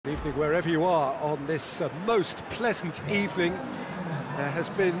evening, wherever you are on this most pleasant evening. There has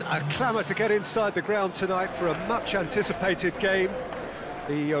been a clamour to get inside the ground tonight for a much-anticipated game.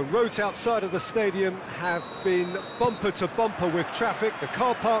 The roads outside of the stadium have been bumper to bumper with traffic. The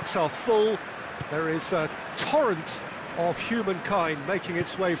car parks are full. There is a torrent of humankind making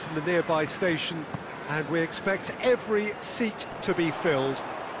its way from the nearby station, and we expect every seat to be filled.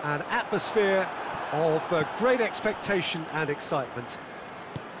 An atmosphere of great expectation and excitement.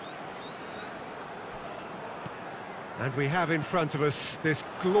 And we have in front of us this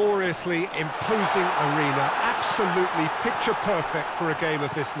gloriously imposing arena, absolutely picture perfect for a game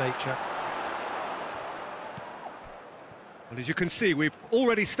of this nature. And as you can see, we've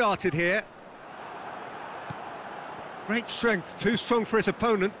already started here. Great strength, too strong for his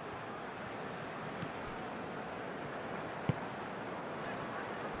opponent.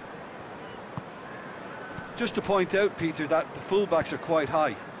 Just to point out, Peter, that the fullbacks are quite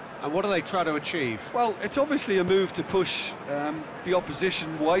high. And what do they try to achieve? Well, it's obviously a move to push the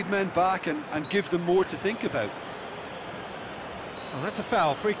opposition wide men back and give them more to think about. Well, that's a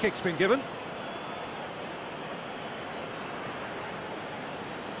foul. Free kick's been given.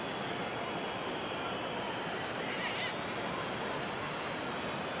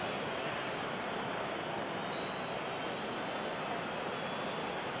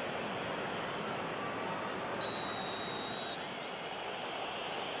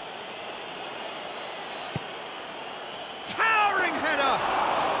 Towering header!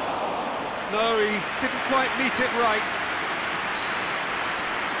 No, he didn't quite meet it right.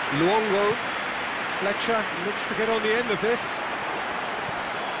 Luongo, Fletcher looks to get on the end of this.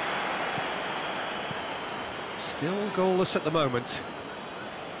 Still goalless at the moment.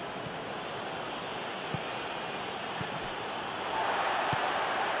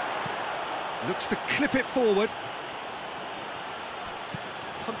 Looks to clip it forward.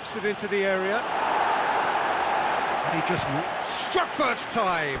 Pumps it into the area. And he just struck first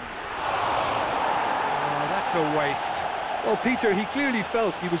time. Oh, that's a waste. Well, Peter, he clearly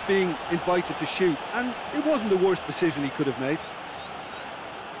felt he was being invited to shoot, and it wasn't the worst decision he could have made.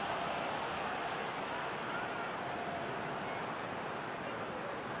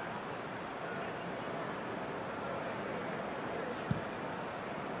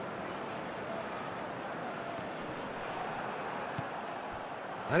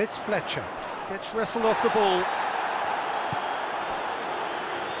 And it's Fletcher. Gets wrestled off the ball.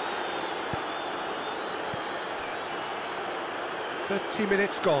 "30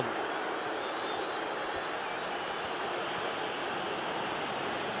 minutes gone.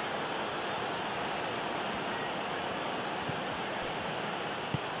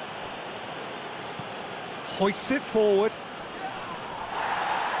 Hoists it forward.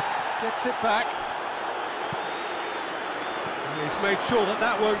 Gets it back. And he's made sure that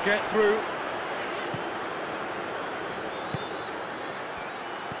that won't get through.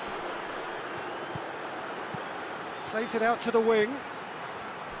 Plays it out to the wing.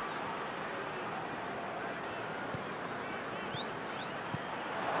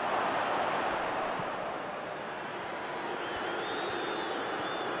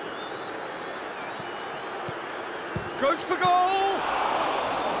 Goes for goal!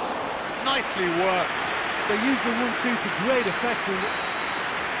 Nicely worked. They used the 1-2 to great effect. And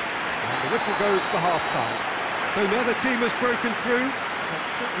the whistle goes for half-time. So now the team has broken through. But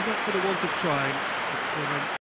certainly not for the want of trying. It's been